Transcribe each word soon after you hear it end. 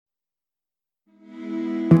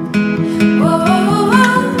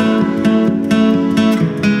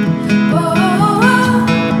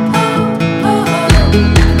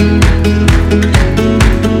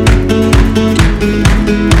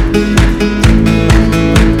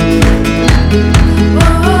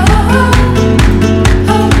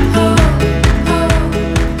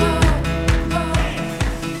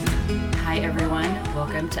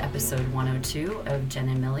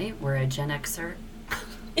answer.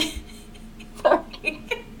 Sorry.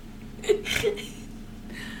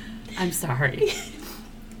 I'm sorry.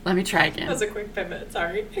 Let me try again. That was a quick pivot.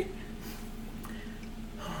 Sorry.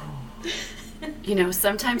 You know,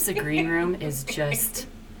 sometimes the green room is just,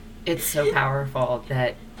 it's so powerful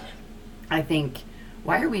that I think,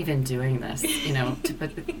 why are we even doing this? You know,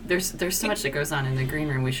 there's so much that goes on in the green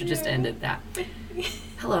room. We should just end at that.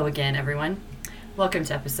 Hello again, everyone. Welcome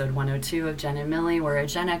to episode 102 of Jen and Millie, where a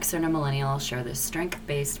Gen Xer and a millennial share the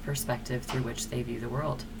strength-based perspective through which they view the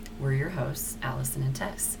world. We're your hosts, Allison and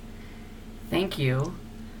Tess. Thank you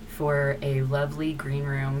for a lovely green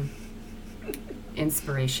room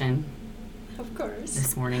inspiration. Of course.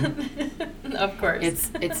 This morning. Of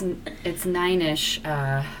course. It's 9-ish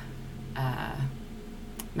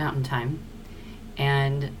mountain time,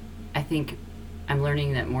 and I think I'm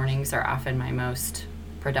learning that mornings are often my most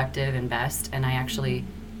productive and best, and I actually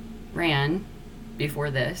ran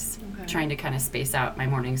before this, trying to kind of space out my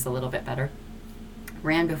mornings a little bit better.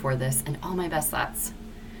 Ran before this, and all my best thoughts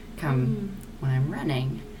come when I'm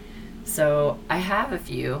running. So I have a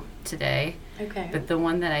few today. Okay. But the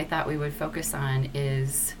one that I thought we would focus on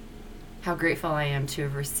is how grateful I am to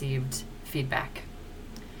have received feedback.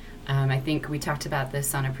 I think we talked about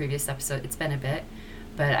this on a previous episode. It's been a bit,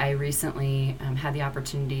 but I recently had the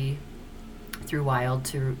opportunity through Wild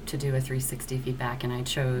to do a 360 feedback, and I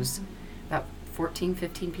chose about 14,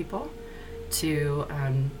 15 people to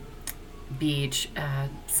be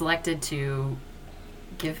selected to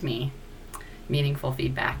give me meaningful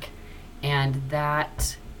feedback. And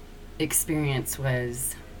that experience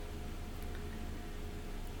was,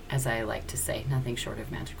 as I like to say, nothing short of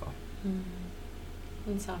magical.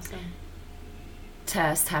 That's awesome.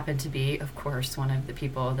 Tess happened to be, of course, one of the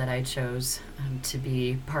people that I chose to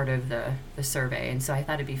be part of the survey. And so I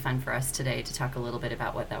thought it'd be fun for us today to talk a little bit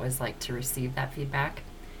about what that was like to receive that feedback.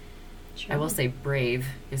 Sure. I will say brave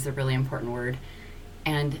is a really important word,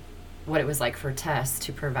 and what it was like for Tess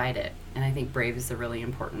to provide it. And I think brave is a really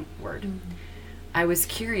important word. I was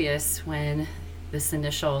curious when this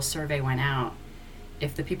initial survey went out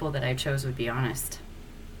if the people that I chose would be honest.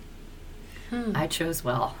 I chose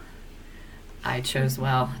well.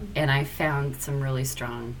 And I found some really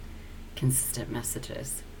strong, consistent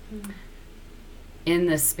messages. In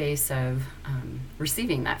the space of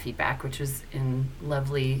receiving that feedback, which was in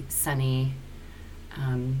lovely, sunny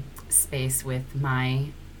space with my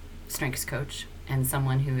strengths coach and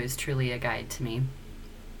someone who is truly a guide to me,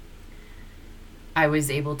 I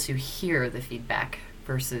was able to hear the feedback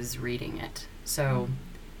versus reading it. So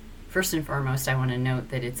first and foremost, I want to note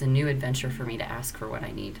that it's a new adventure for me to ask for what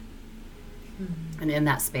I need. And in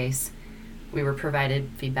that space, we were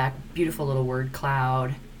provided feedback, beautiful little word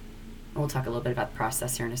cloud. We'll talk a little bit about the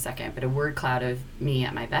process here in a second, but a word cloud of me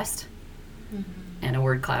at my best and a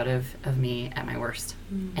word cloud of me at my worst.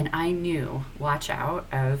 And I knew, watch out,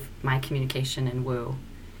 of my communication and woo,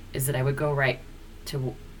 is that I would go right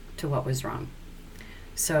to what was wrong.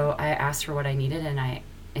 So I asked for what I needed, and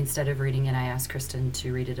instead of reading it, I asked Kristen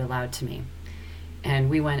to read it aloud to me.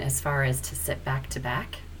 And we went as far as to sit back to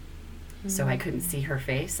back, so I couldn't see her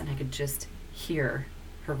face, and I could just hear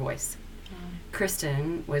her voice.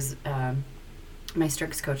 Kristen was my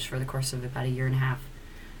strengths coach for the course of about a year and a half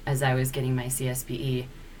as I was getting my CSBE.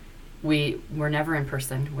 We were never in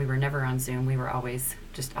person. We were never on Zoom. We were always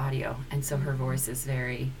just audio. And so her voice is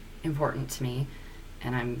very important to me,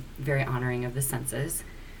 and I'm very honoring of the senses.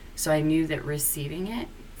 So I knew that receiving it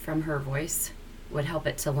from her voice would help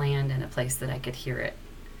it to land in a place that I could hear it.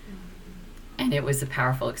 And it was a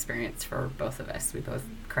powerful experience for both of us. We both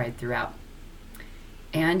cried throughout.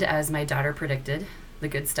 And as my daughter predicted, the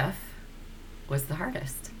good stuff was the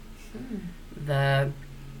hardest. The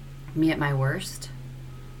me at my worst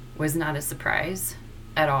was not a surprise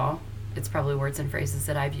at all. It's probably words and phrases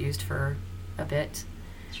that I've used for a bit.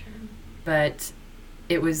 Sure. But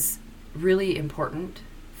it was really important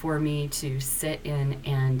for me to sit in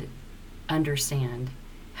and understand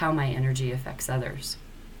how my energy affects others.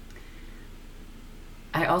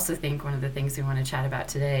 I also think one of the things we want to chat about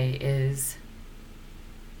today is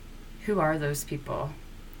who are those people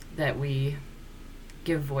that we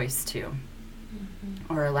give voice to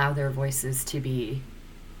or allow their voices to be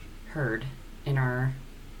heard in our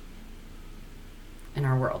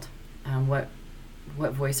world. What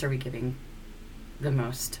voice are we giving the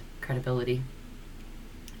most credibility?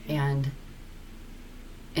 And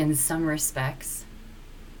in some respects,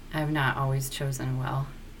 I've not always chosen well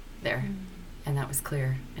there. And that was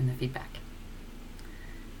clear in the feedback.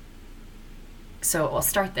 So I'll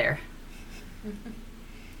start there.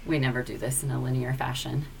 We never do this in a linear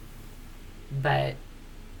fashion. But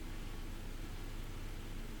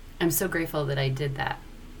I'm so grateful that I did that.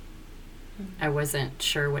 I wasn't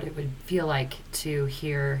sure what it would feel like to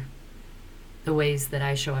hear the ways that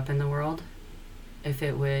I show up in the world. If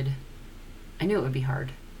it would, I knew it would be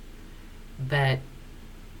hard, but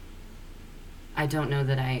I don't know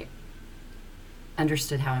that I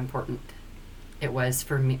understood how important it was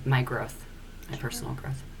for me, my growth, my personal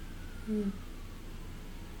growth.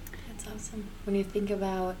 That's awesome. When you think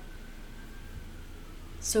about,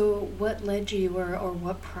 so what led you, or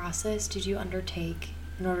what process did you undertake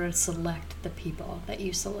in order to select the people that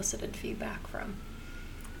you solicited feedback from?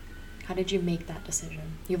 How did you make that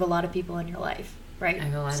decision? You have a lot of people in your life, right? I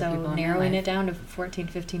have a lot of people in my life. So narrowing it down to 14,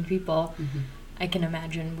 15 people, Mm-hmm. I can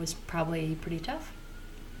imagine was probably pretty tough.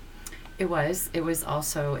 It was. It was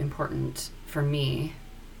also important for me.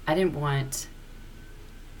 I didn't want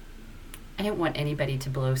anybody to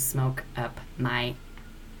blow smoke up my.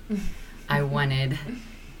 I wanted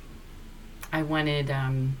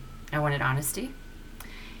honesty.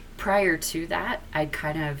 Prior to that, I'd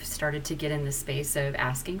kind of started to get in the space of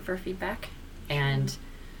asking for feedback, and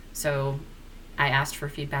so I asked for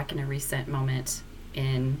feedback in a recent moment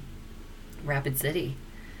in Rapid City.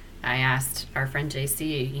 I asked our friend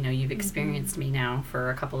JC, you've experienced me now for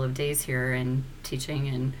a couple of days here and teaching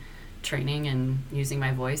and training and using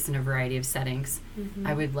my voice in a variety of settings.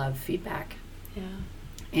 I would love feedback. Yeah.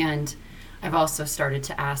 And I've also started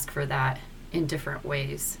to ask for that in different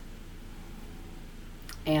ways.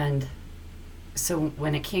 And so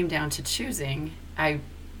when it came down to choosing, I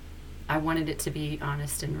wanted it to be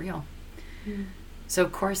honest and real. So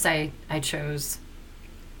of course I chose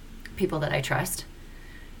people that I trust,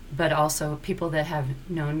 but also people that have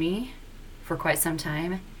known me for quite some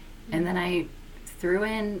time. And then I threw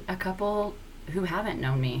in a couple who haven't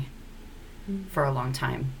known me for a long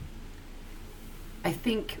time. I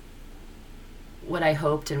think what I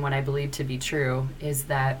hoped and what I believed to be true is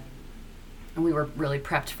that, and we were really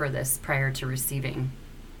prepped for this prior to receiving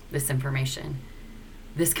this information,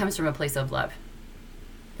 this comes from a place of love.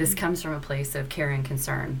 This comes from a place of care and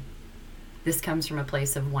concern. This comes from a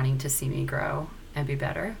place of wanting to see me grow and be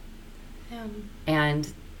better. Yeah.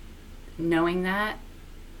 And knowing that,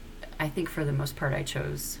 I think for the most part I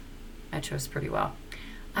chose pretty well.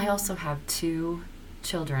 I also have 2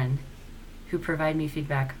 children who provide me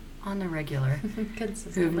feedback on the regular,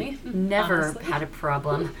 consistently, who've never honestly. had a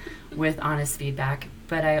problem with honest feedback,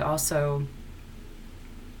 but I also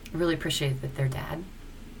really appreciate that their dad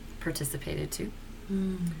participated too.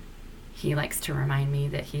 He likes to remind me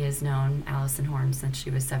that he has known Allison Horn since she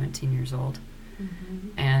was 17 years old.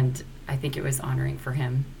 And I think it was honoring for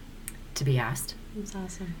him to be asked. That's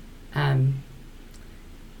awesome.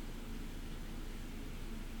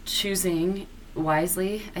 Choosing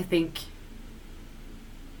wisely, I think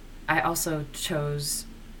I also chose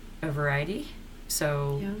a variety.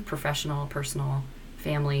 So professional, personal,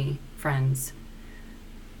 family, friends.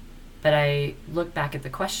 But I looked back at the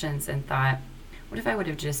questions and thought, what if I would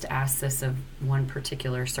have just asked this of one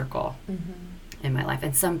particular circle in my life?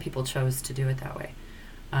 And some people chose to do it that way.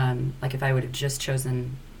 Like if I would have just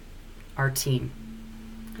chosen our team,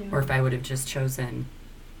 or if I would have just chosen,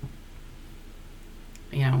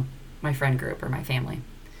 my friend group or my family.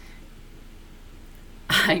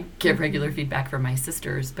 I get regular feedback from my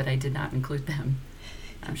sisters, but I did not include them.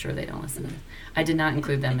 I'm sure they don't listen to this. I did not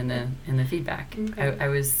include them in the feedback. Okay. I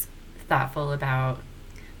was thoughtful about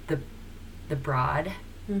the broad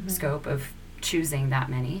scope of choosing that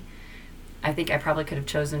many. I think I probably could have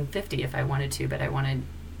chosen 50 if I wanted to, but I wanted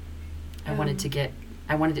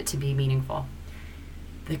it to be meaningful.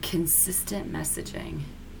 The consistent messaging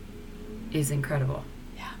is incredible.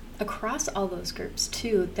 Yeah, across all those groups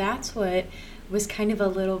too. That's what was kind of a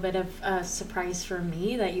little bit of a surprise for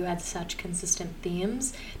me, that you had such consistent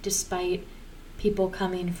themes despite people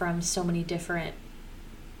coming from so many different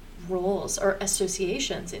roles or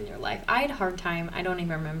associations in your life. I had a hard time, I don't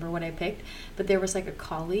even remember what I picked, but there was like a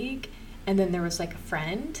colleague and then there was like a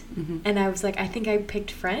friend, and I was like, I think I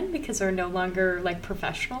picked friend because we're no longer like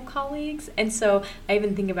professional colleagues. And so I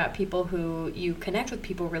even think about people who you connect with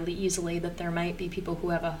people really easily, that there might be people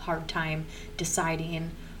who have a hard time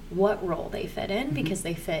deciding what role they fit in because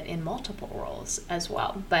they fit in multiple roles as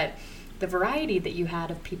well. But the variety that you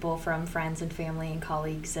had of people from friends and family and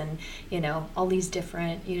colleagues and, all these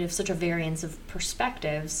different, you have such a variance of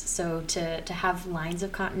perspectives. So to have lines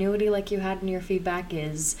of continuity like you had in your feedback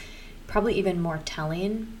is probably even more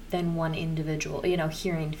telling than one individual,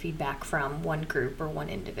 hearing feedback from one group or one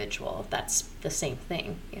individual. That's the same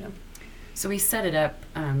thing, So we set it up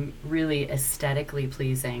really aesthetically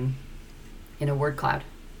pleasing in a word cloud.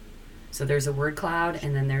 So there's a word cloud,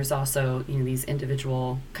 and then there's also, these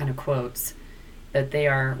individual kind of quotes. that they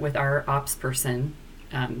are, with our ops person,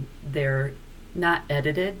 they're not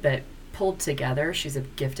edited, but pulled together. She's a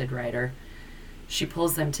gifted writer. She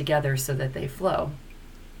pulls them together so that they flow.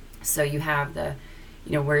 So you have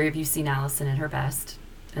where have you seen Allison at her best?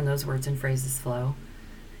 And those words and phrases flow.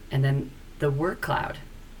 And then the word cloud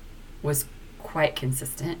was quite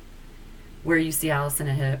consistent. Where you see Allison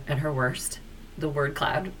at her worst, the word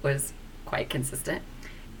cloud was quite consistent.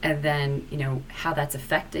 And then, how that's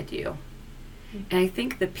affected you. Mm-hmm. And I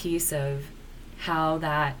think the piece of how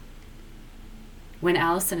that, when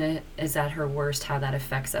Allison is at her worst, how that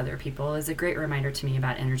affects other people is a great reminder to me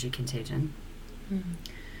about energy contagion. Mm-hmm.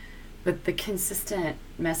 But the consistent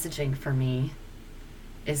messaging for me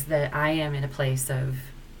is that I am in a place of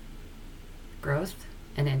growth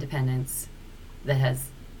and independence that has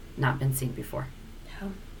not been seen before.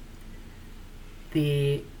 No.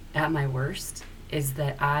 At my worst is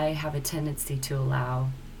that I have a tendency to allow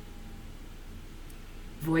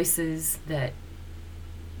voices that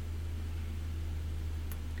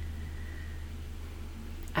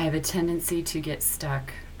I have a tendency to get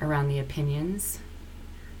stuck around the opinions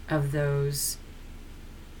of those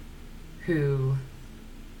who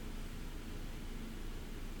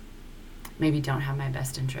maybe don't have my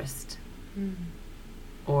best interest. Mm.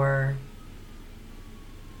 Or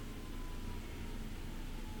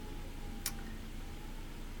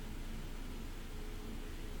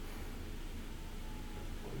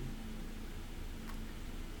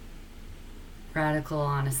radical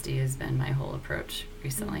honesty has been my whole approach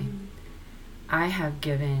recently. Mm-hmm. I have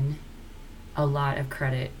given a lot of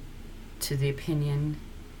credit to the opinion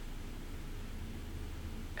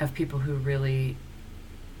of people who really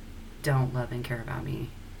don't love and care about me.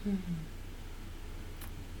 Mm-hmm.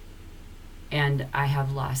 And I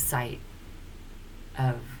have lost sight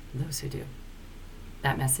of those who do.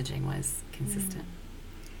 That messaging was consistent.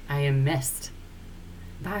 I am missed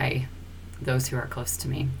by those who are close to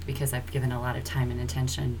me because I've given a lot of time and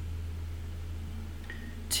attention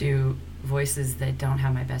to voices that don't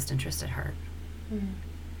have my best interest at heart. Mm.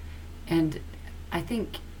 And I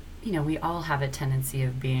think, we all have a tendency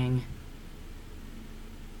of being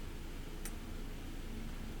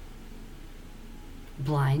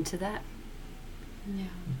blind to that. Yeah.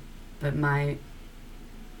 But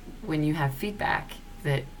when you have feedback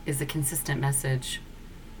that is a consistent message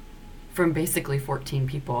from basically 14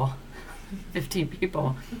 people, 15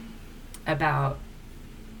 people, about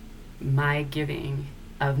my giving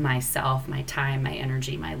of myself, my time, my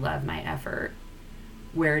energy, my love, my effort,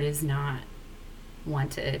 where it is not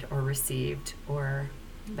wanted or received or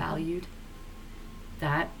valued,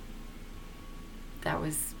 that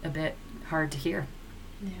was a bit hard to hear.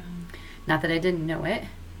 Yeah. Not that I didn't know it,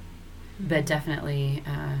 but definitely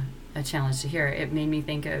a challenge to hear. It made me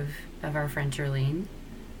think of our friend Jerlene.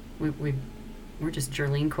 We're just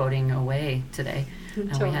Jerlene quoting away today.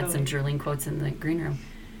 Totally. We had some Jerlene quotes in the green room.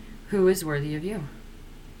 Who is worthy of you?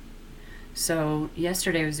 So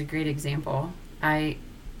yesterday was a great example. Last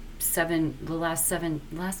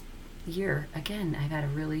year, again, I've had a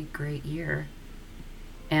really great year.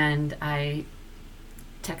 And I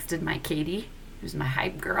texted my Katie, who's my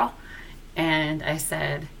hype girl, and I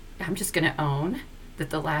said, I'm just going to own that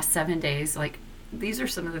the last 7 days, these are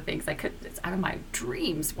some of the things it's out of my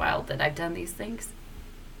dreams wild that I've done these things.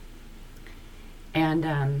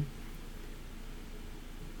 And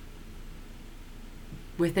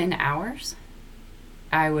within hours,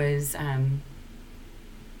 I was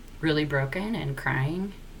really broken and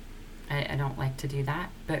crying. I don't like to do that,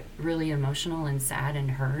 but really emotional and sad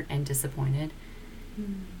and hurt and disappointed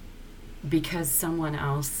because someone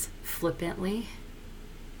else flippantly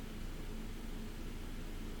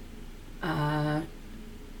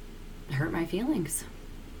hurt my feelings.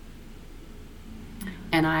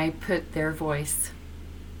 And I put their voice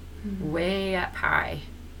way up high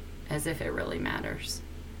as if it really matters.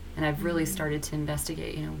 And I've really started to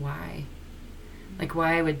investigate, why.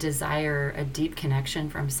 Why I would desire a deep connection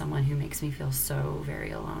from someone who makes me feel so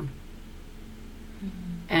very alone.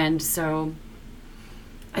 And so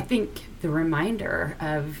I think the reminder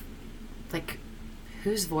of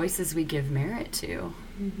whose voices we give merit to,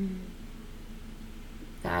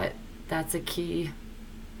 that's a key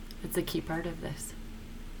part of this.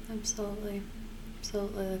 Absolutely.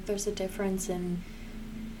 There's a difference in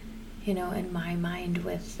my mind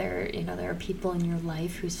with there are people in your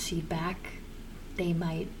life whose feedback they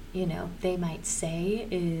might say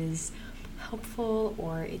is helpful,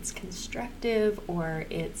 or it's constructive, or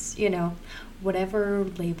it's, whatever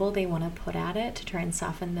label they want to put at it to try and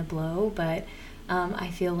soften the blow. But I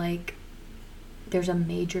feel like there's a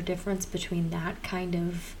major difference between that kind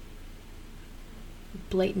of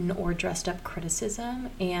blatant or dressed up criticism,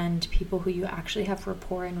 and people who you actually have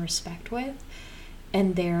rapport and respect with,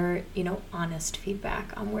 and their, honest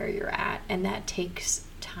feedback on where you're at. And that takes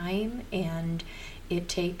time, and it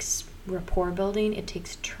takes rapport building, it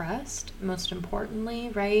takes trust, most importantly,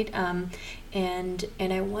 right? And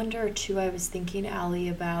I wonder too, I was thinking, Allie,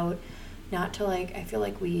 about not to I feel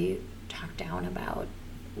like we talk down about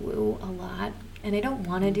woo a lot, and I don't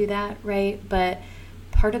want to do that, right? But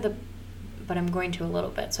I'm going to a little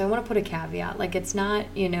bit. So I want to put a caveat, it's not,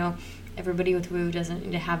 everybody with woo doesn't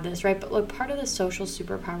need to have this, right? But part of the social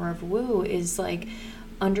superpower of woo is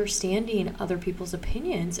understanding other people's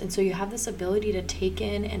opinions. And so you have this ability to take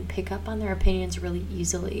in and pick up on their opinions really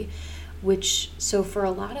easily, so for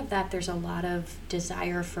a lot of that, there's a lot of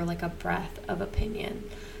desire for a breadth of opinion,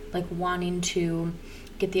 wanting to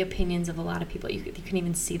get the opinions of a lot of people. You can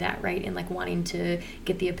even see that, right? And wanting to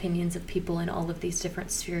get the opinions of people in all of these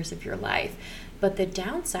different spheres of your life. But the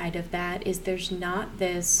downside of that is there's not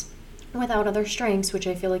this, without other strengths, which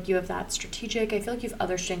I feel like you have that strategic, I feel like you have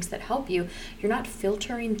other strengths that help you. You're not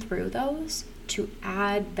filtering through those to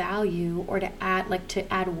add value or to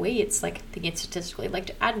add weights, thinking statistically,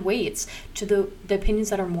 to add weights to the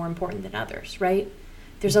opinions that are more important than others, right?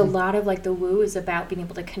 There's a lot of the woo is about being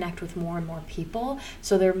able to connect with more and more people.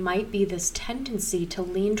 So there might be this tendency to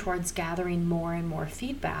lean towards gathering more and more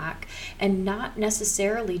feedback and not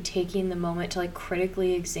necessarily taking the moment to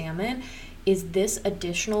critically examine, is this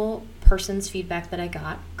additional person's feedback that I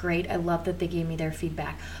got great? I love that they gave me their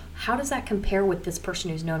feedback. How does that compare with this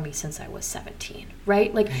person who's known me since I was 17,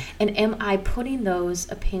 right? And am I putting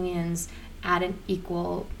those opinions at an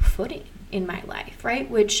equal footing in my life, right?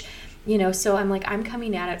 Which, so I'm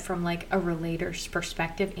coming at it from a relator's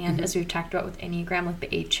perspective, and as we've talked about with Enneagram,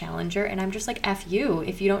 the 8 Challenger, and I'm just F you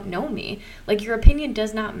if you don't know me. Your opinion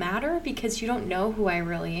does not matter because you don't know who I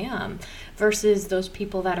really am. Versus those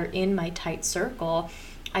people that are in my tight circle,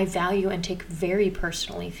 I value and take very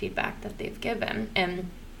personally feedback that they've given. And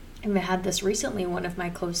I had this recently. One of my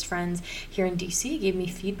close friends here in DC gave me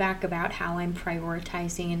feedback about how I'm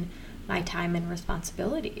prioritizing my time and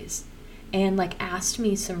responsibilities, and asked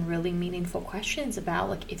me some really meaningful questions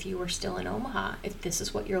about if you were still in Omaha, if this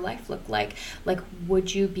is what your life looked like,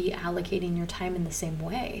 would you be allocating your time in the same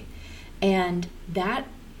way? And that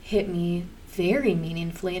hit me very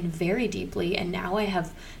meaningfully and very deeply. And now I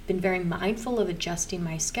have been very mindful of adjusting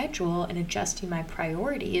my schedule and adjusting my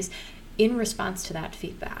priorities in response to that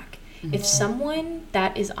feedback. Mm-hmm. If someone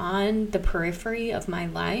that is on the periphery of my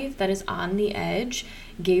life, that is on the edge,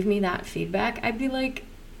 gave me that feedback, I'd be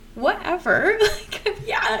whatever.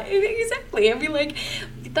 Yeah, exactly. I'd be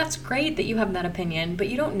that's great that you have that opinion, but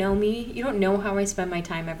you don't know me. You don't know how I spend my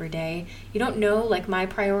time every day. You don't know, my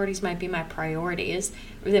priorities might be my priorities,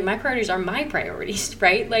 or that my priorities are my priorities,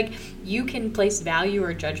 right? You can place value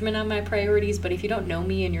or judgment on my priorities, but if you don't know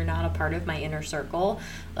me and you're not a part of my inner circle,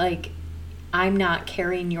 I'm not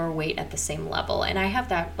carrying your weight at the same level. And I have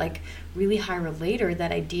that really high relator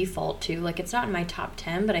that I default to. It's not in my top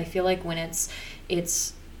 10, but I feel when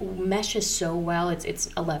it's meshes so well, it's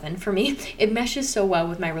 11 for me. It meshes so well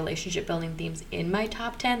with my relationship building themes in my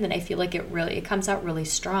top 10 that I feel it comes out really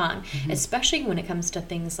strong, especially when it comes to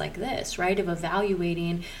things like this, right? Of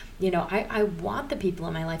evaluating, I want the people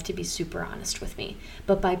in my life to be super honest with me.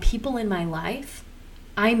 But by people in my life,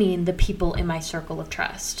 I mean the people in my circle of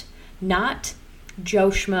trust, not Joe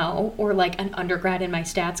Schmo or an undergrad in my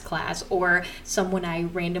stats class or someone I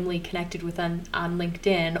randomly connected with on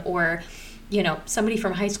LinkedIn or somebody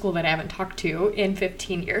from high school that I haven't talked to in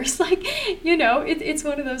 15 years. It's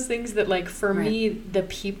one of those things that for me, the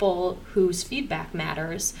people whose feedback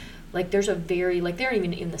matters, there's a very, they're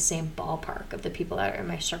even in the same ballpark of the people that are in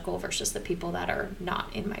my circle versus the people that are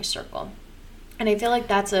not in my circle. And I feel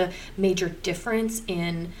that's a major difference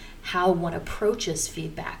in how one approaches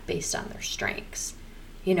feedback based on their strengths.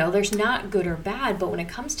 There's not good or bad, but when it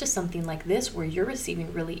comes to something like this where you're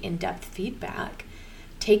receiving really in-depth feedback,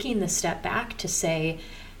 taking the step back to say,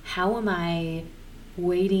 how am I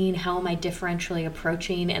weighting? How am I differentially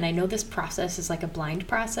approaching? And I know this process is a blind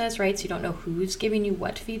process, right? So you don't know who's giving you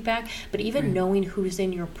what feedback, but even knowing who's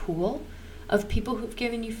in your pool of people who've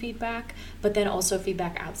given you feedback, but then also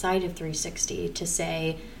feedback outside of 360 to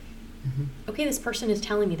say, okay, this person is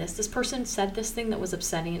telling me this. This person said this thing that was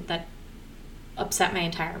upsetting, that upset my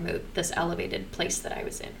entire mood, this elevated place that I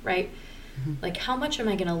was in, right? How much am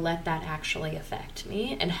I going to let that actually affect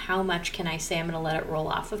me? And how much can I say I'm going to let it roll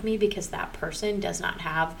off of me because that person does not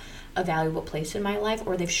have a valuable place in my life,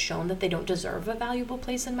 or they've shown that they don't deserve a valuable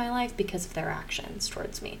place in my life because of their actions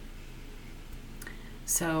towards me?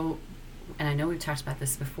 So, and I know we've talked about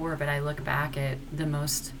this before, but I look back at the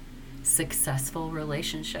most successful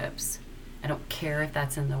relationships. I don't care if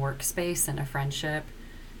that's in the workspace, in a friendship,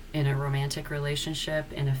 in a romantic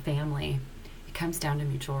relationship, in a family. It comes down to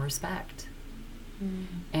mutual respect.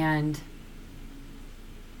 And,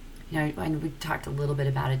 and we talked a little bit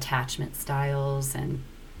about attachment styles and,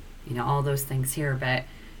 all those things here, but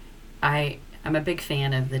I'm a big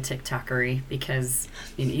fan of the TikTokery because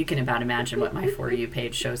you can about imagine what my For You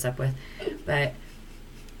page shows up with. But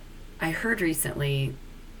I heard recently,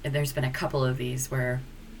 there's been a couple of these where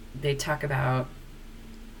they talk about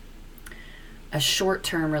a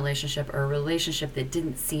short-term relationship or a relationship that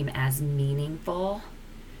didn't seem as meaningful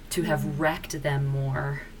to have wrecked them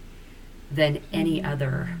more than any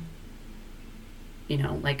other,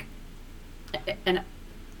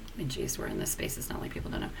 geez, we're in this space. It's not like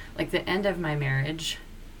people don't know. Like the end of my marriage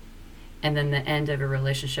and then the end of a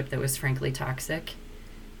relationship that was frankly toxic,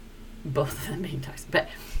 both of them being toxic. But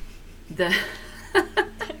the...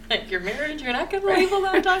 like your marriage, you're not going to label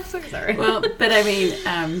that toxic? Sorry. Well, but I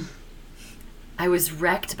mean, I was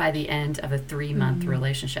wrecked by the end of a 3-month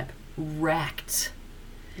relationship. Wrecked.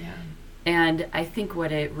 Yeah. And I think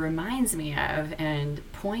what it reminds me of and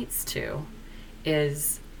points to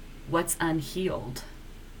is what's unhealed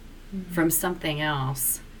from something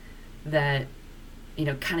else that,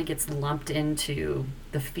 kind of gets lumped into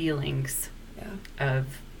the feelings of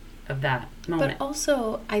that moment. But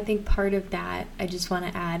also, I think part of that, I just want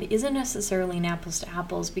to add, isn't necessarily an apples to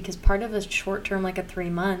apples, because part of a short term, like a 3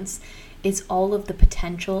 months, is all of the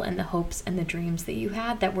potential and the hopes and the dreams that you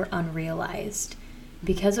had that were unrealized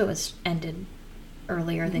because it was ended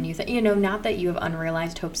earlier than you thought. Not that you have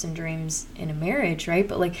unrealized hopes and dreams in a marriage, right?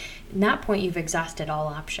 But like in that point, you've exhausted all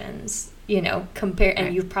options, and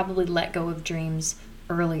you've probably let go of dreams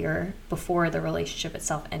earlier before the relationship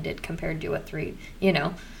itself ended compared to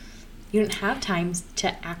you didn't have time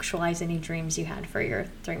to actualize any dreams you had for your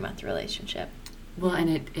 3-month relationship. Well, and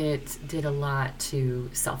it did a lot to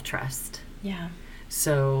self-trust. Yeah.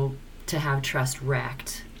 So to have trust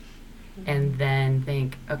wrecked and then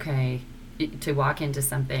think, okay, to walk into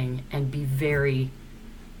something and be very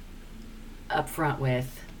upfront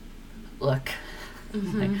with, look,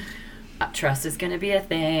 trust is going to be a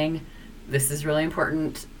thing. This is really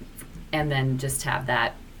important. And then just have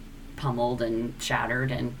that pummeled and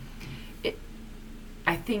shattered. And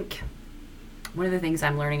I think one of the things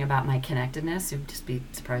I'm learning about my connectedness, you'd just be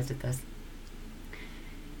surprised at this,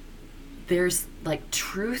 there's like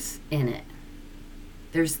truth in it.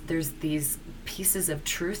 There's these pieces of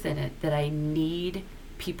truth in it that I need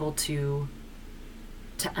people to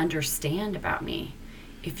understand about me.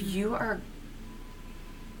 If you are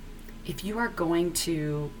going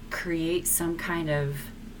to create some kind of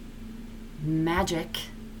magic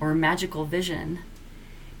or magical vision,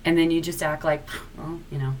 and then you just act like, well,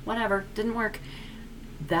 whatever, didn't work,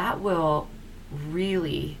 that will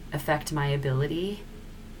really affect my ability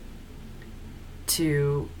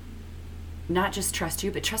to not just trust you,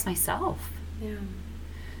 but trust myself. Yeah.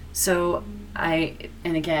 So and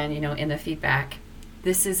again, in the feedback,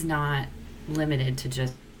 this is not limited to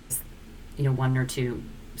just, 1 or 2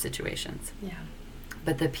 situations. Yeah.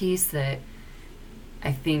 But the piece that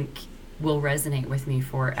I think will resonate with me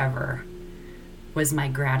forever was my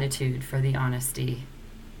gratitude for the honesty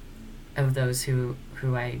of those who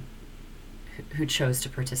chose to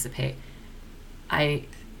participate.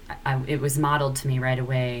 It was modeled to me right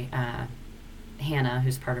away. Hannah,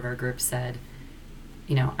 who's part of our group, said,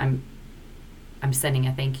 I'm sending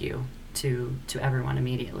a thank you to everyone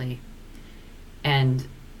immediately. And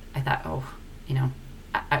I thought,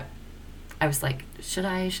 I was like, should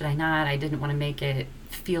I not? I didn't want to make it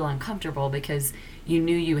feel uncomfortable because you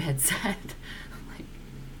knew you had said like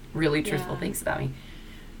really truthful things about me.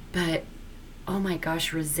 But oh my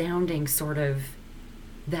gosh, resounding sort of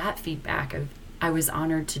that feedback of, I was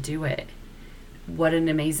honored to do it. What an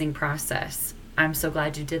amazing process. I'm so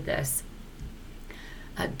glad you did this.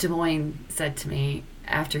 Des Moines said to me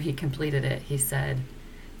after he completed it, he said,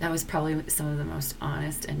 that was probably some of the most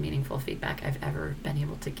honest and meaningful feedback I've ever been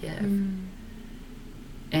able to give.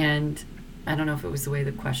 And I don't know if it was the way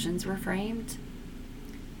the questions were framed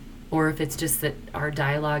or if it's just that our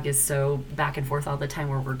dialogue is so back and forth all the time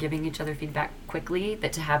where we're giving each other feedback quickly,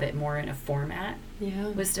 that to have it more in a format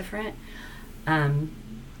was different.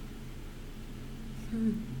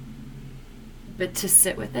 But to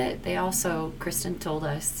sit with it, Kristen told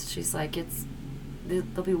us, she's like,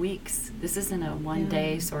 there'll be weeks. This isn't a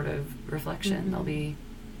one-day sort of reflection. There'll be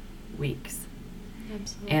weeks.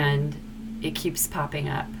 Absolutely. And it keeps popping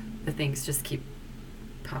up. The things just keep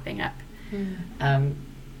popping up.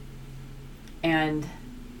 And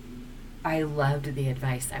I loved the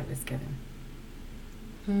advice I was given.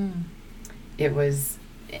 It was,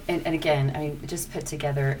 and again, I mean, just put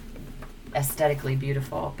together aesthetically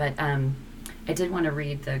beautiful, but I did want to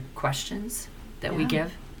read the questions that we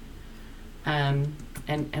give, and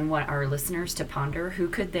want our listeners to ponder who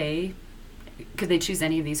could they choose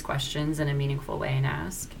any of these questions in a meaningful way and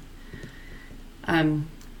ask.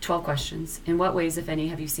 12 questions. In what ways, if any,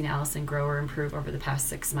 have you seen Allison grow or improve over the past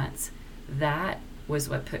 6 months? That was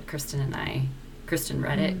what put Kristen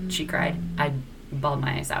read it. She cried. I bawled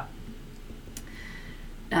my eyes out.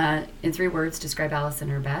 In 3 words, describe Allison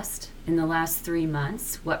her best. In the last 3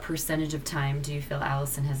 months, what percentage of time do you feel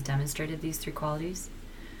Allison has demonstrated these 3 qualities?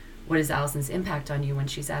 What is Allison's impact on you when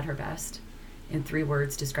she's at her best? In 3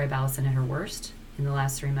 words, describe Allison at her worst. In the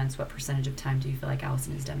last 3 months, what percentage of time do you feel like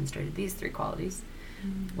Allison has demonstrated these 3 qualities?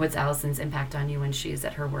 What's Allison's impact on you when she is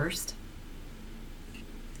at her worst?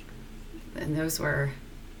 And those were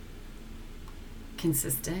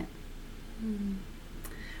consistent.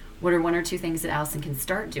 What are 1 or 2 things that Allison can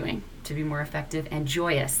start doing to be more effective and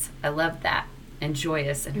joyous? I love that. And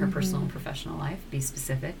joyous in her personal and professional life. Be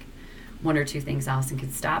specific. 1 or 2 things Allison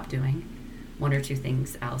could stop doing. 1 or 2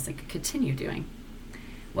 things Allison could continue doing.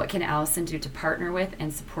 What can Allison do to partner with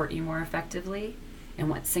and support you more effectively? And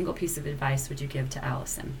what single piece of advice would you give to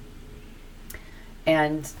Allison?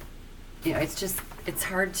 And, it's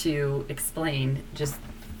hard to explain just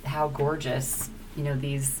how gorgeous,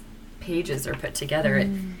 these pages are put together.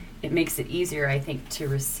 It makes it easier, I think, to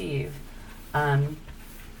receive. But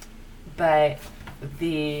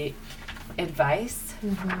the advice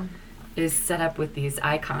is set up with these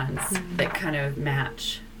icons that kind of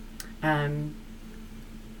match.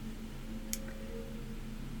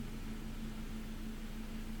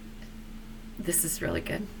 This is really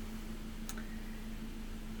good.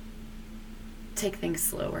 Take things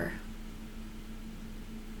slower.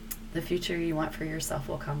 The future you want for yourself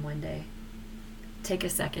will come one day. Take a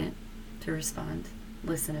second to respond.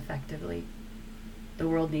 Listen effectively. The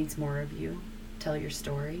world needs more of you. Tell your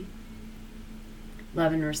story.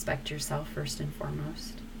 Love and respect yourself first and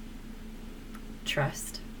foremost.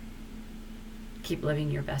 Trust. Keep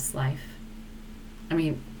living your best life. I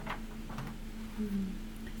mean,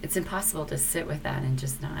 it's impossible to sit with that and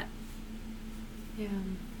just not. Yeah.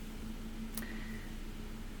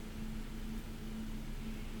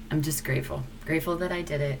 I'm just grateful that I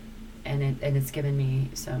did it, and it's given me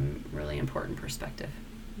some really important perspective.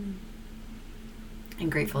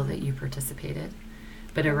 And grateful that you participated,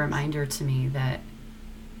 but a reminder to me that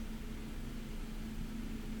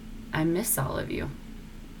I miss all of you.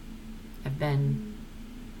 I've been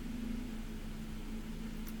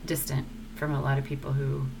distant from a lot of people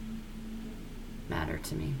who matter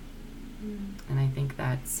to me. And I think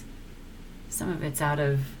that's, some of it's out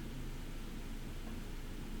of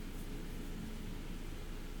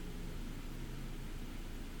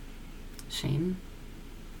shame,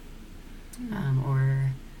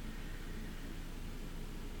 or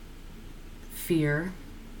fear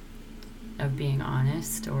of being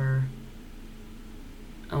honest or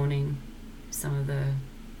owning some of the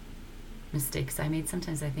mistakes I made.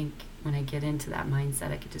 Sometimes I think when I get into that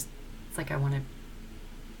mindset, it's like I want to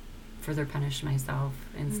further punish myself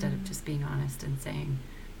instead of just being honest and saying,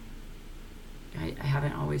 I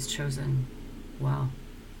haven't always chosen well.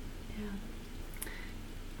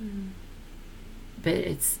 Yeah. But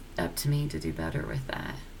it's up to me to do better with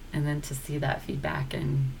that. And then to see that feedback,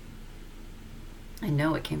 and I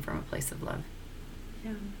know it came from a place of love.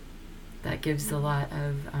 Yeah. That gives a lot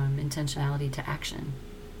of intentionality to action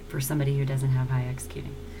for somebody who doesn't have high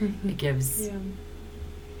executing. It gives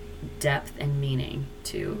depth and meaning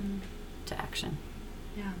to action.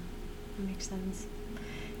 Yeah, that makes sense.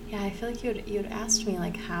 Yeah, I feel like you'd asked me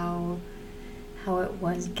like how it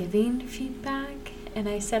was giving feedback, and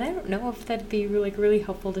I said I don't know if that'd be really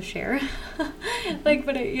helpful to share.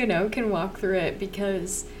 But I, can walk through it,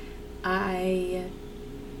 because I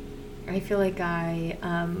feel like I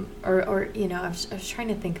was trying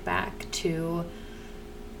to think back to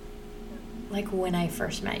like when I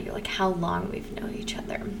first met you, like how long we've known each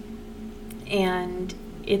other. And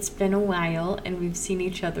it's been a while, and we've seen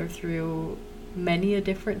each other through many a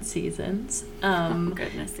different seasons,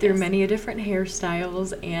 through many a different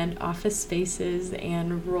hairstyles and office spaces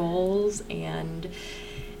and roles and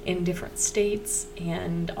in different states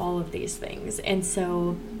and all of these things. And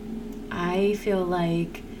so I feel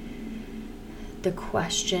like the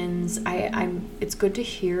questions, it's good to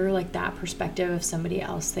hear like that perspective of somebody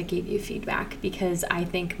else that gave you feedback, because I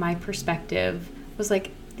think my perspective was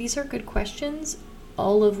like, these are good questions,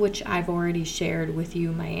 all of which I've already shared with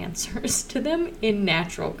you my answers to them in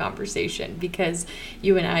natural conversation, because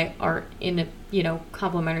you and I are in a,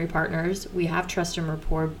 complementary partners. We have trust and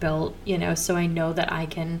rapport built, so I know that I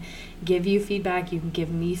can give you feedback, you can give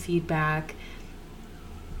me feedback.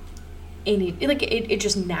 It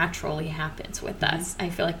just naturally happens with us. I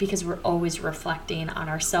feel like, because we're always reflecting on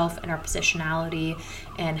ourselves and our positionality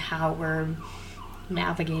and how we're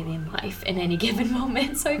navigating life in any given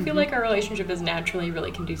moment. So I feel like our relationship is naturally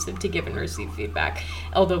really conducive to give and receive feedback,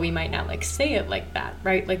 although we might not say it like that,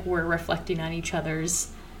 right? Like, we're reflecting on each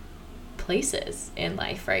other's places in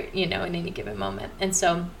life, right? In any given moment. And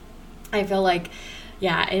so I feel like,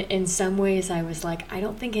 yeah, in some ways I was like, I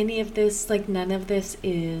don't think any of this, none of this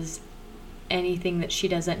is anything that she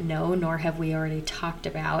doesn't know, nor have we already talked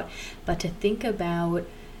about. But to think about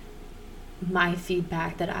my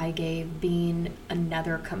feedback that I gave being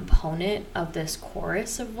another component of this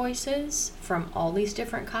chorus of voices from all these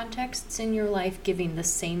different contexts in your life giving the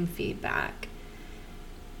same feedback,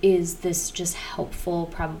 is this just helpful,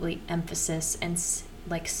 probably emphasis and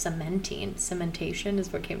cementation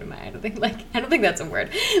is what came to mind. I don't think that's a word.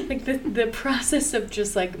 The process of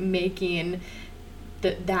just making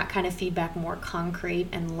that kind of feedback more concrete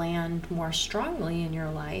and land more strongly in your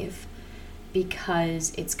life,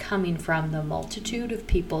 because it's coming from the multitude of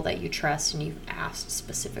people that you trust and you've asked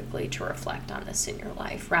specifically to reflect on this in your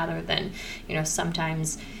life, rather than,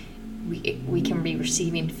 sometimes we can be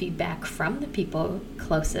receiving feedback from the people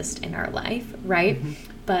closest in our life, right? Mm-hmm.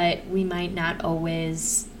 But we might not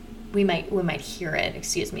always, we might hear it,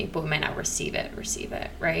 but we might not receive it,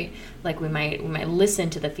 right? We might listen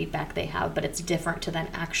to the feedback they have, but it's different to then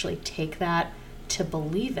actually take that, to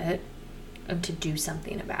believe it, and to do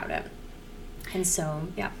something about it. And so,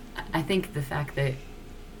 yeah. I think the fact that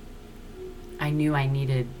I knew I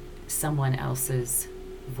needed someone else's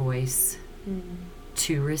voice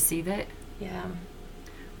to receive it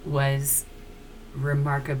was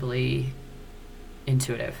remarkably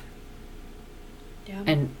intuitive. Yeah.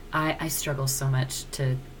 And I struggle so much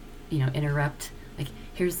to, interrupt.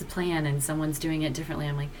 Here's the plan and someone's doing it differently.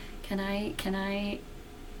 I'm like, can I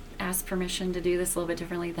ask permission to do this a little bit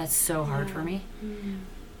differently? That's so hard for me. Mm-hmm.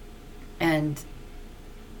 And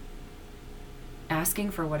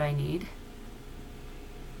asking for what I need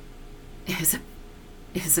is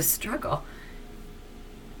a struggle.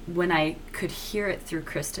 When I could hear it through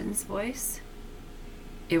Kristen's voice,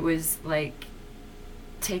 it was like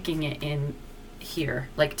taking it in here,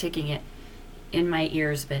 taking it in my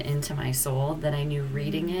ears but into my soul, that I knew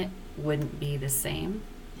reading it wouldn't be the same.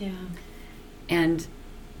 Yeah. And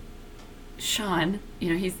Sean,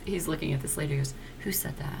 he's looking at this later, he goes, who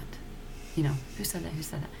said that? Who said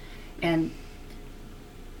that? And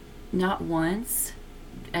not once,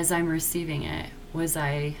 as I'm receiving it, was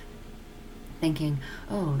I thinking,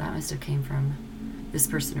 oh, that must have came from this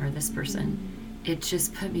person or this person. It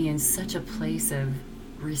just put me in such a place of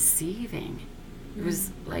receiving. It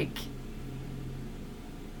was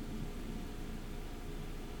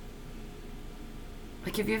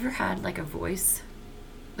have you ever had a voice,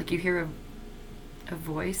 you hear a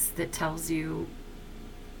voice that tells you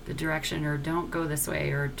the direction, or don't go this way,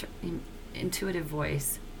 or intuitive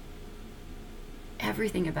voice?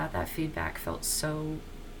 Everything about that feedback felt so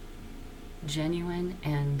genuine,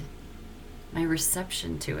 and my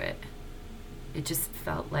reception to it just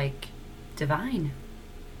felt divine.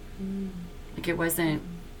 It wasn't,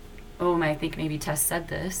 oh, I think maybe Tess said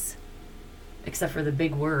this, except for the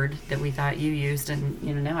big word that we thought you used, and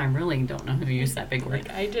now I really don't know who used that big word.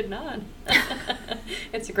 I did not.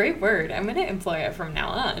 It's a great word. I'm going to employ it from now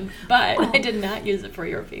on, but I did not use it for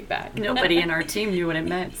your feedback. Nobody in our team knew what it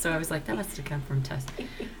meant, so I was like, that must have come from Tess.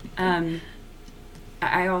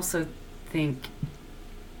 I also think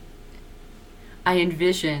I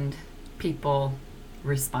envisioned people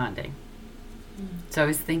responding. So I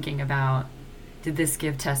was thinking about, did this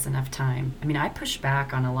give Tess enough time? I pushed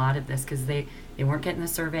back on a lot of this because they weren't getting the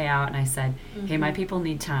survey out, and I said, hey, my people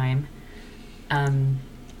need time.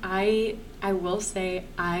 I will say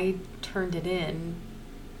I turned it in,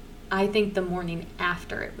 I think, the morning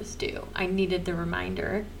after it was due. I needed the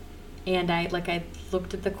reminder, and I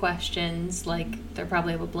looked at the questions, they're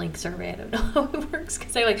probably a blank survey, I don't know how it works,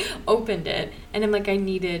 because I opened it, and I'm I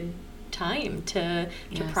needed time to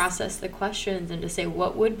process the questions and to say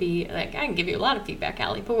what would be, I can give you a lot of feedback,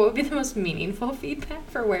 Allie, but what would be the most meaningful feedback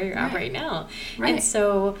for where you're at right now. Right. And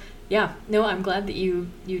so, I'm glad that you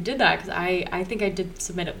did that, because I think I did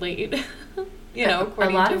submit it late. A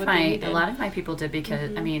lot of my people did,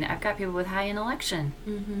 because I've got people with high intellection,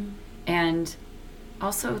 and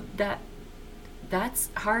also that's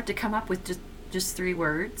hard to come up with just 3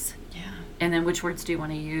 words. Yeah. And then which words do you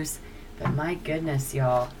want to use? But my goodness,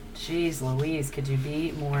 y'all. Jeez Louise, could you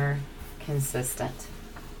be more consistent?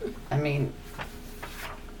 I mean,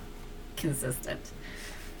 consistent.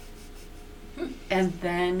 And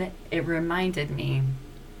then it reminded me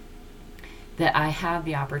that I have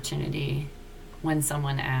the opportunity when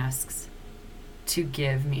someone asks to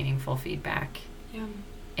give meaningful feedback. Yeah.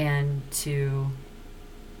 And to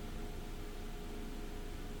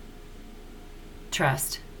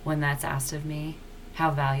trust when that's asked of me,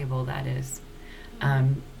 how valuable that is.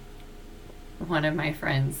 One of my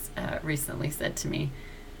friends recently said to me,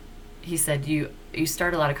 he said, you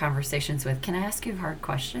start a lot of conversations with, can I ask you a hard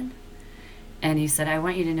question? And he said, I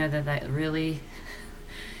want you to know that really,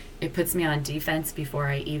 it puts me on defense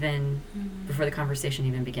before before the conversation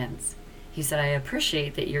even begins. He said, I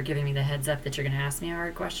appreciate that you're giving me the heads up that you're going to ask me a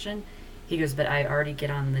hard question. He goes, but I already get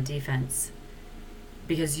on the defense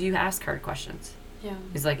because you ask hard questions. Yeah.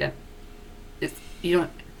 He's like, you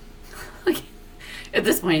don't, like, at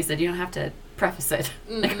this point, he said, you don't have to preface it.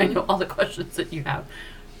 Mm-hmm. Like, I know all the questions that you have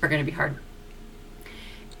are going to be hard.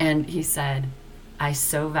 And he said, I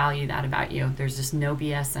so value that about you. There's just no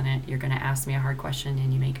BS in it. You're going to ask me a hard question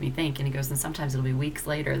and you make me think. And he goes, and sometimes it'll be weeks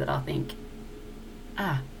later that I'll think,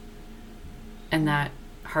 and that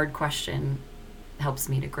hard question helps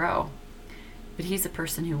me to grow. But he's a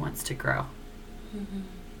person who wants to grow. Mm-hmm.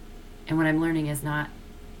 And what I'm learning is not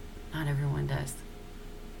everyone does.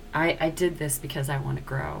 I did this because I want to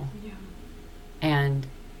grow. Yeah. And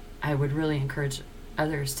I would really encourage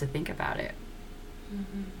others to think about it.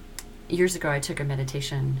 Mm-hmm. Years ago, I took a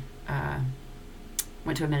meditation,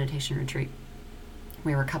 went to a meditation retreat.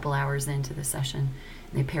 We were a couple hours into the session,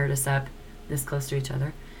 and they paired us up this close to each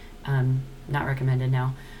other. Not recommended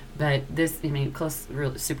now, but close,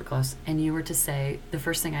 really super close. And you were to say, the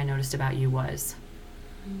first thing I noticed about you was,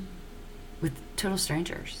 with total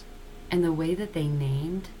strangers, and the way that they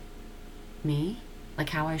named me, like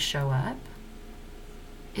how I show up,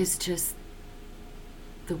 is just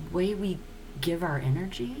the way we give our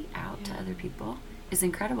energy out to other people is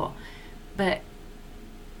incredible. But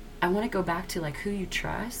I want to go back to like who you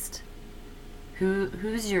trust, who's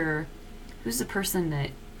the person that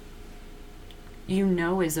you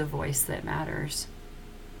know is a voice that matters.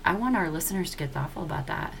 I want our listeners to get thoughtful about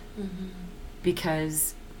that. Mm-hmm.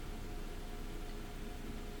 Because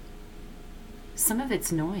some of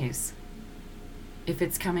it's noise. If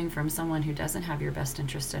it's coming from someone who doesn't have your best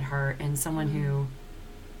interest at heart, and someone who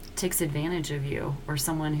takes advantage of you, or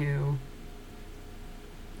someone who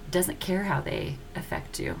doesn't care how they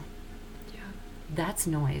affect you, that's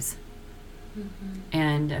noise. Mm-hmm.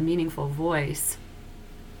 And a meaningful voice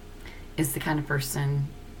is the kind of person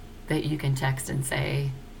that you can text and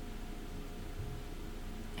say,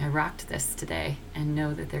 I rocked this today, and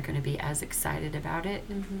know that they're going to be as excited about it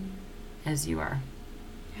as you are.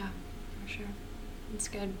 Yeah, for sure. That's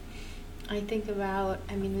good. I think about,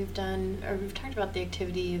 we've talked about the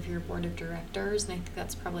activity of your board of directors, and I think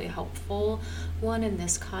that's probably a helpful one in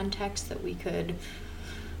this context that we could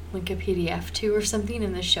link a PDF to or something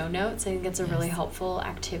in the show notes. I think it's a really helpful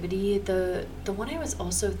activity. The one I was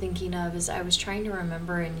also thinking of is I was trying to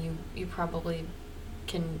remember, and you probably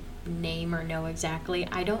can name or know exactly.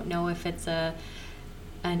 I don't know if it's an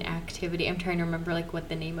activity. I'm trying to remember like what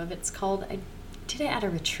the name of it's called. I did it at a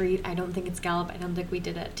retreat. I don't think it's Gallup. I don't think we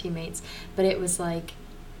did it at Teammates. But it was like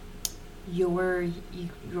you're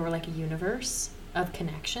like a universe of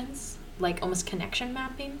connections, like almost connection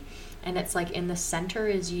mapping. And it's like in the center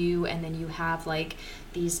is you, and then you have like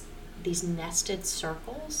these nested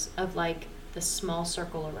circles of like the small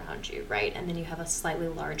circle around you, right? And then you have a slightly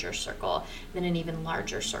larger circle, then an even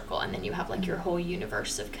larger circle, and then you have like your whole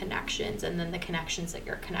universe of connections, and then the connections that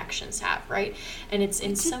your connections have, right? And it's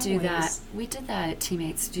in some ways... We did that at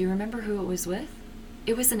Teammates. Do you remember who it was with?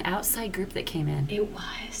 It was an outside group that came in. It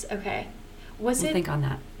was. Okay. We'll think on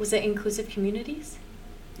that. Was it Inclusive Communities?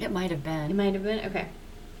 It might have been. It might have been? Okay.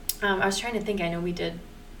 I was trying to think. I know we did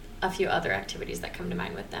a few other activities that come to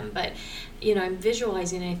mind with them, but I'm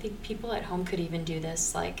visualizing, and I think people at home could even do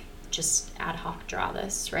this, like just ad hoc draw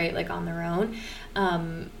this, right, like on their own,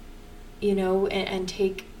 and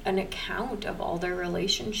take an account of all their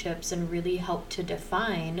relationships and really help to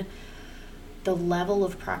define the level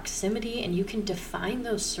of proximity. And you can define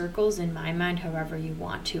those circles in my mind however you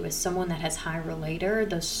want to. As someone that has high relator,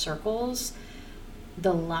 those circles,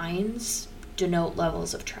 the lines denote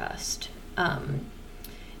levels of trust.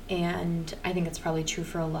 And I think it's probably true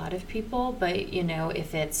for a lot of people, but,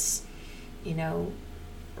 if it's,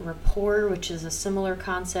 rapport, which is a similar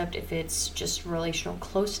concept, if it's just relational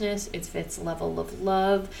closeness, if it's level of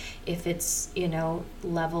love, if it's,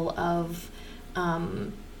 level of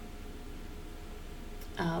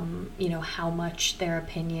how much their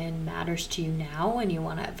opinion matters to you now, and you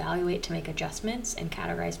want to evaluate to make adjustments and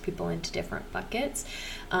categorize people into different buckets.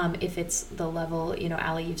 If it's the level,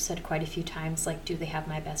 Allie, you've said quite a few times, like, do they have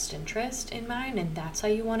my best interest in mind? And that's how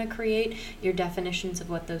you want to create your definitions of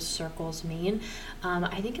what those circles mean.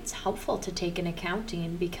 I think it's helpful to take an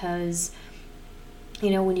accounting because,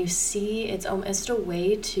 when you see, it's almost a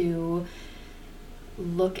way to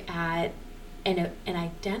look at and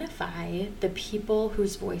identify the people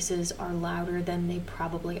whose voices are louder than they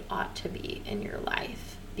probably ought to be in your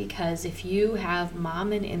life. Because if you have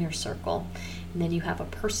mom in inner circle, and then you have a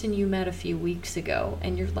person you met a few weeks ago,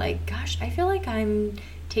 and you're like, gosh, I feel like I'm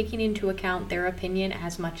taking into account their opinion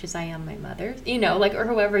as much as I am my mother's, or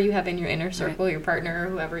whoever you have in your inner circle, right. Your partner, or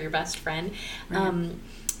whoever, your best friend, right.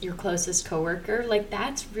 Your closest coworker,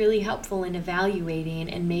 that's really helpful in evaluating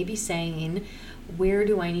and maybe saying, where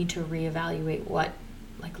do I need to reevaluate what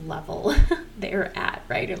level they're at,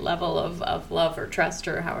 right? A level of love or trust,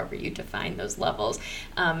 or however you define those levels.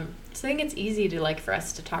 So I think it's easy to for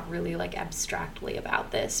us to talk really abstractly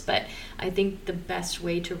about this, but I think the best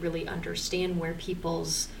way to really understand where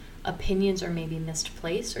people's opinions are maybe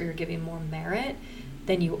misplaced, or you're giving more merit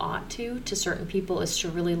than you ought to certain people, is to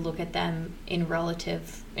really look at them in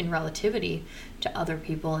relativity to other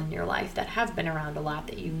people in your life that have been around a lot,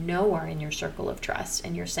 that are in your circle of trust.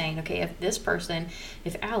 And you're saying, okay,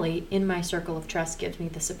 if Allie in my circle of trust gives me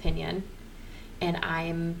this opinion, and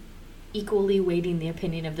I'm equally weighting the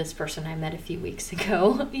opinion of this person I met a few weeks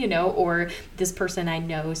ago, or this person I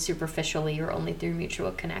know superficially or only through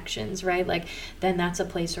mutual connections, right? Then that's a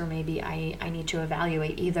place where maybe I need to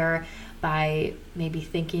evaluate, either by maybe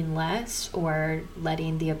thinking less or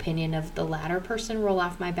letting the opinion of the latter person roll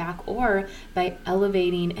off my back, or by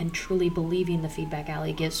elevating and truly believing the feedback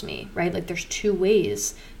Allie gives me, right? There's two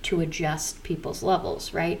ways to adjust people's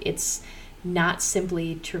levels, right? It's not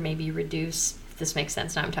simply to maybe reduce, if this makes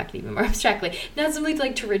sense, now I'm talking even more abstractly, not simply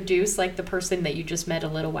to reduce the person that you just met a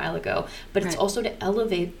little while ago, but it's also to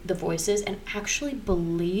elevate the voices and actually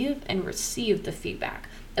believe and receive the feedback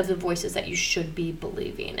of the voices that you should be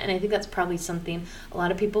believing. And I think that's probably something a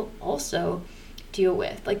lot of people also deal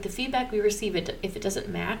with. The feedback we receive, if it doesn't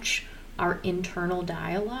match our internal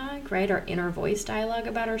dialogue, right, our inner voice dialogue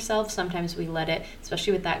about ourselves, sometimes we let it,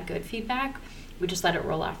 especially with that good feedback, we just let it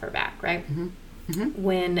roll off our back, right? Mm-hmm. Mm-hmm.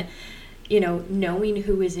 When, knowing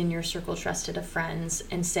who is in your circle trusted of friends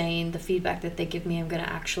and saying the feedback that they give me, I'm going to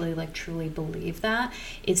actually truly believe that,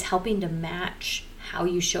 is helping to match how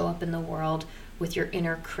you show up in the world with your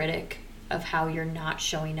inner critic of how you're not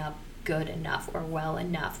showing up good enough or well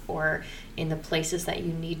enough, or in the places that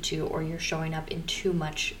you need to, or you're showing up in too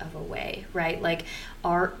much of a way, right?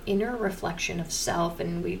 Our inner reflection of self,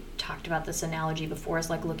 and we talked about this analogy before, is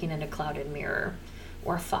looking at a clouded mirror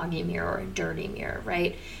or a foggy mirror or a dirty mirror,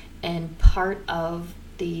 right? And part of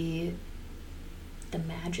the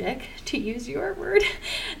magic, to use your word,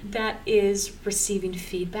 that is receiving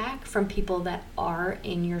feedback from people that are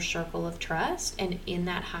in your circle of trust and in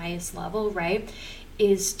that highest level, right,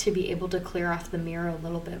 is to be able to clear off the mirror a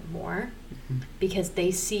little bit more, because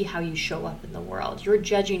they see how you show up in the world. You're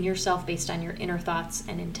judging yourself based on your inner thoughts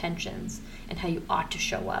and intentions and how you ought to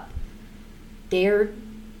show up. They're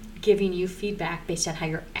giving you feedback based on how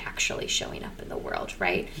you're actually showing up in the world,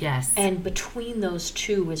 right? Yes. And between those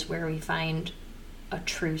two is where we find a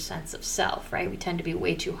true sense of self, right? We tend to be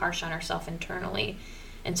way too harsh on ourselves internally.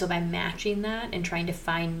 And so by matching that and trying to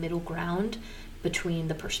find middle ground between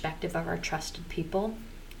the perspective of our trusted people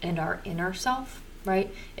and our inner self,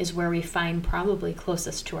 right, is where we find probably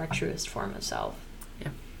closest to our truest form of self.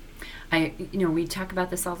 Yeah. We talk about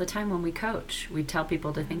this all the time when we coach. We tell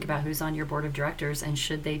people to think about who's on your board of directors, and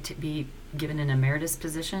should they be given an emeritus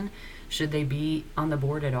position? Should they be on the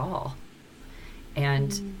board at all?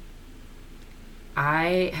 And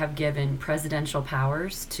I have given presidential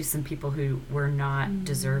powers to some people who were not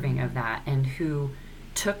deserving of that, and who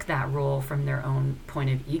took that role from their own point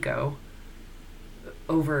of ego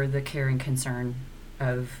over the care and concern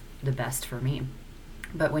of the best for me.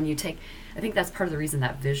 But when you I think that's part of the reason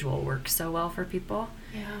that visual works so well for people.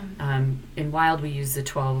 Yeah. In Wild, we use the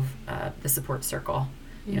 12, the support circle.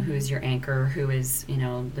 Who is your anchor, who is,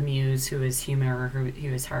 the muse, who is humor,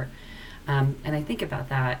 who is heart. And I think about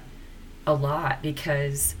that a lot,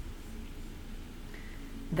 because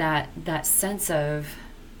that sense of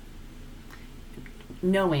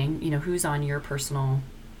knowing, who's on your personal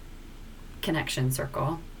connection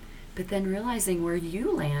circle, but then realizing where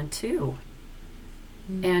you land too.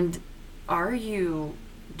 And are you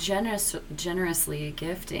generously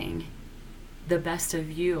gifting the best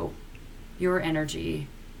of you, your energy,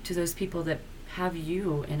 to those people that have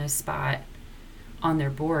you in a spot on their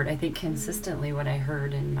board, I think consistently what I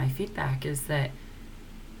heard in my feedback is that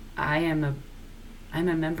I'm a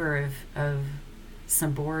member of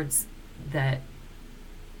some boards that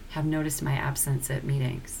have noticed my absence at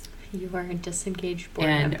meetings. You are a disengaged board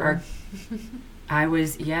And member. I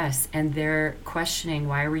was, yes, and they're questioning,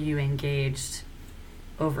 why were you engaged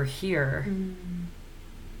over here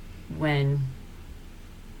when,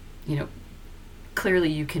 clearly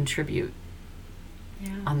you contribute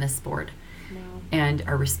on this board and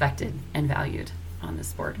are respected and valued on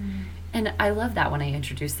this board. And I love that when I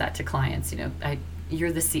introduce that to clients.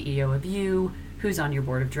 You're the CEO of you, who's on your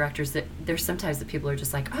board of directors. That there's sometimes that people are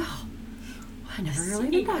just like, oh, I never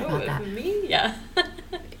really even thought about that. Me? Yeah.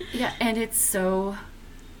 Yeah, and it's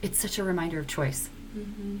such a reminder of choice.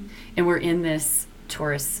 And we're in this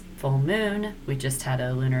Taurus full moon. We just had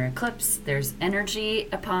a lunar eclipse. There's energy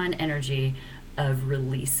upon energy of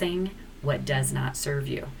releasing what does not serve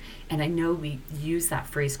you. And I know we use that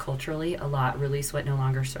phrase culturally a lot, release what no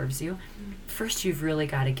longer serves you. First, you've really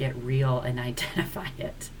got to get real and identify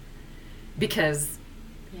it. Because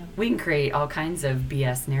we can create all kinds of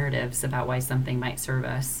BS narratives about why something might serve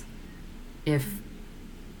us,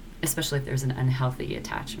 especially if there's an unhealthy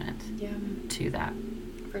attachment to that.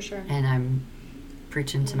 For sure. And I'm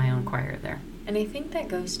preaching to my own choir there. And I think that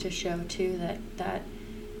goes to show, too, that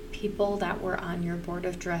people that were on your board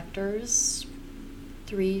of directors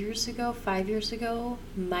 3 years ago, 5 years ago,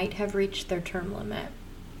 might have reached their term limit.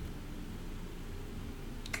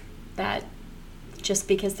 That just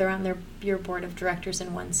because they're on your board of directors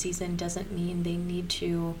in one season doesn't mean they need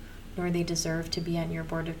to, nor they deserve to be on your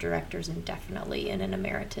board of directors indefinitely in an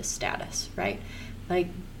emeritus status, right? Like,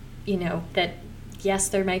 that yes,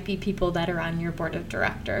 there might be people that are on your board of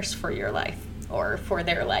directors for your life or for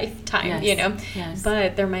their lifetime, Yes.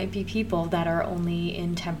 But there might be people that are only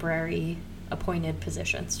in temporary appointed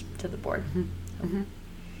positions to the board.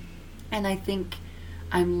 And I think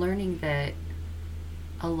I'm learning that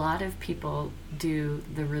a lot of people do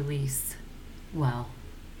the release well.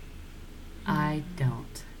 I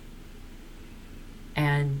don't.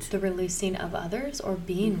 And the releasing of others or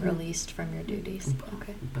being released from your duties?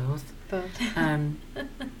 Okay. Both.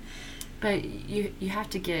 But you have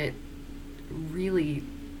to get really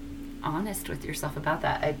honest with yourself about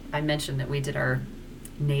that. I mentioned that we did our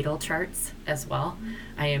natal charts as well.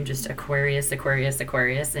 I am just Aquarius,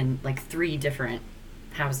 in like 3 different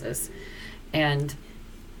houses. And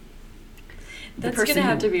that's going to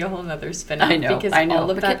have to be a whole nother spin-off. I know.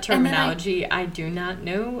 All of that terminology I do not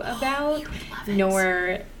know about,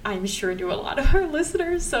 nor I'm sure do a lot of our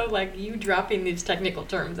listeners. So, like, you dropping these technical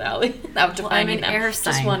terms, Allie, without defining them. I'm an air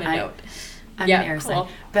sign. Just want to note. I'm an air sign.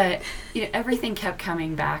 But everything kept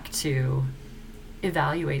coming back to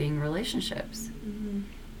evaluating relationships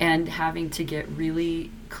and having to get really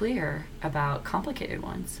clear about complicated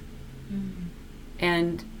ones.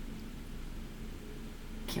 And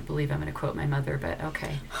I can't believe I'm going to quote my mother, but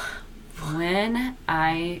okay. When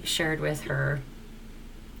I shared with her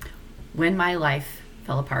when my life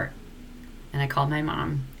fell apart and I called my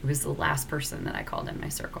mom, it was the last person that I called in my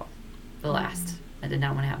circle. The last. I did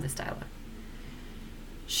not want to have this dialogue.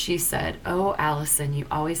 She said, "Oh, Allison, you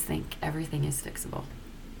always think everything is fixable."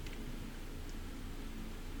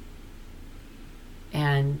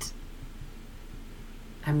 And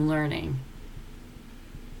I'm learning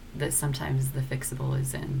that sometimes the fixable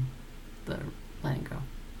is in the letting go.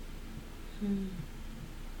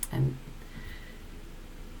 And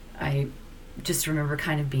I just remember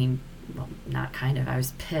kind of being, well, not kind of, I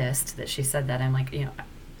was pissed that she said that. I'm like,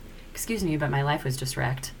 excuse me, but my life was just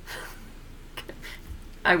wrecked.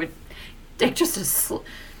 I would take just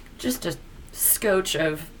a scotch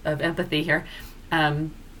of empathy here.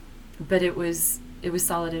 But it was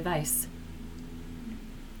solid advice.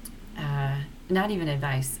 Not even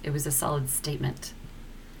advice. It was a solid statement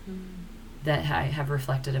that I have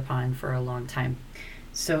reflected upon for a long time.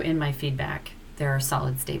 So in my feedback, there are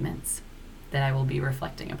solid statements that I will be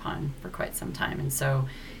reflecting upon for quite some time. And so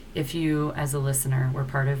if you, as a listener, were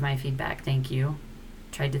part of my feedback, thank you.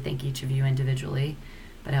 Tried to thank each of you individually,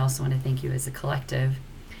 but I also want to thank you as a collective.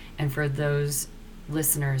 And for those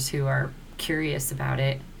listeners who are curious about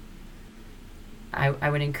it, I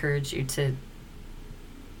would encourage you to,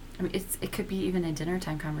 it could be even a dinner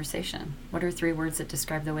time conversation. What are 3 words that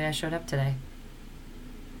describe the way I showed up today?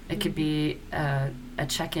 It could be a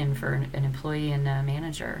check-in for an employee and a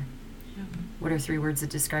manager. What are 3 words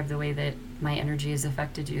that describe the way that my energy has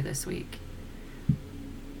affected you this week?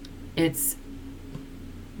 It's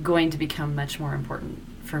going to become much more important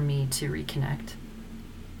for me to reconnect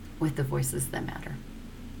with the voices that matter.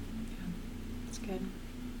 That's good.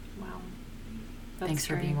 Wow. Thanks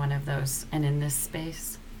for being one of those. And in this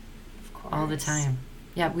space, of course, all the time.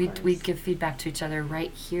 Yeah, we give feedback to each other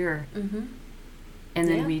right here. Mm-hmm. And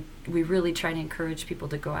then we really try to encourage people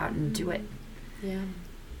to go out and do it. Yeah.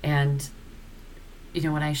 And, you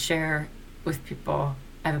know, when I share with people,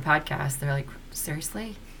 I have a podcast, they're like,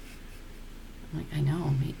 seriously? I'm like, I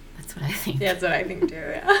know, mate. That's what I think. Yeah, that's what I think too,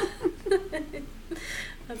 yeah.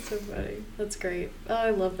 That's so funny. That's great. Oh,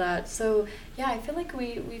 I love that. So, yeah, I feel like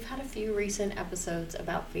we've had a few recent episodes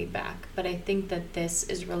about feedback, but I think that this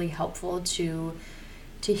is really helpful to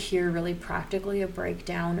hear really practically a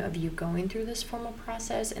breakdown of you going through this formal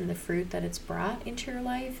process and the fruit that it's brought into your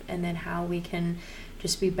life, and then how we can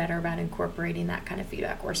just be better about incorporating that kind of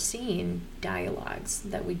feedback or seeing dialogues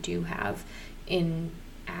that we do have in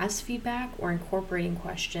as feedback or incorporating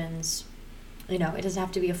questions. You know, it doesn't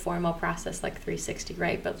have to be a formal process like 360,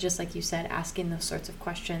 right? But just like you said, asking those sorts of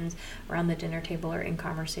questions around the dinner table or in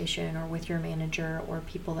conversation or with your manager or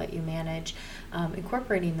people that you manage,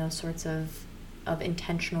 incorporating those sorts of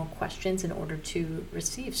intentional questions in order to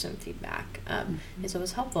receive some feedback is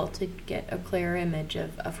always helpful to get a clearer image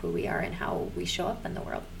of who we are and how we show up in the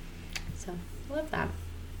world. So I love that.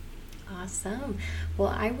 Awesome. Well,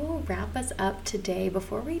 I will wrap us up today.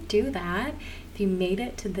 Before we do that, if you made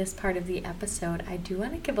it to this part of the episode, I do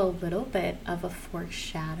want to give a little bit of a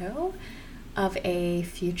foreshadow of a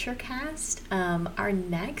future cast. Our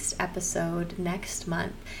next episode next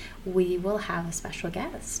month, we will have a special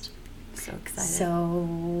guest. So excited.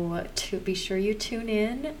 So to be sure you tune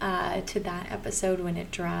in to that episode when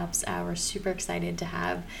it drops. We're super excited to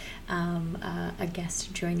have a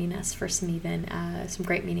guest joining us for some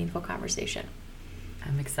great meaningful conversation.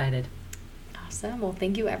 I'm excited. Awesome. Well,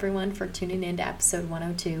 thank you everyone for tuning in to episode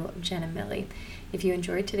 102 of Jen and Millie. If you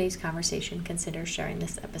enjoyed today's conversation, consider sharing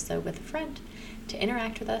this episode with a friend. To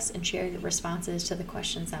interact with us and share your responses to the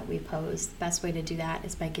questions that we pose, the best way to do that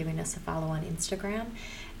is by giving us a follow on Instagram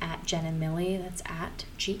at Jen and Millie. That's at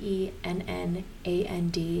GENNANDMILLIE.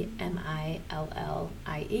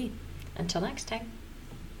 Until next time.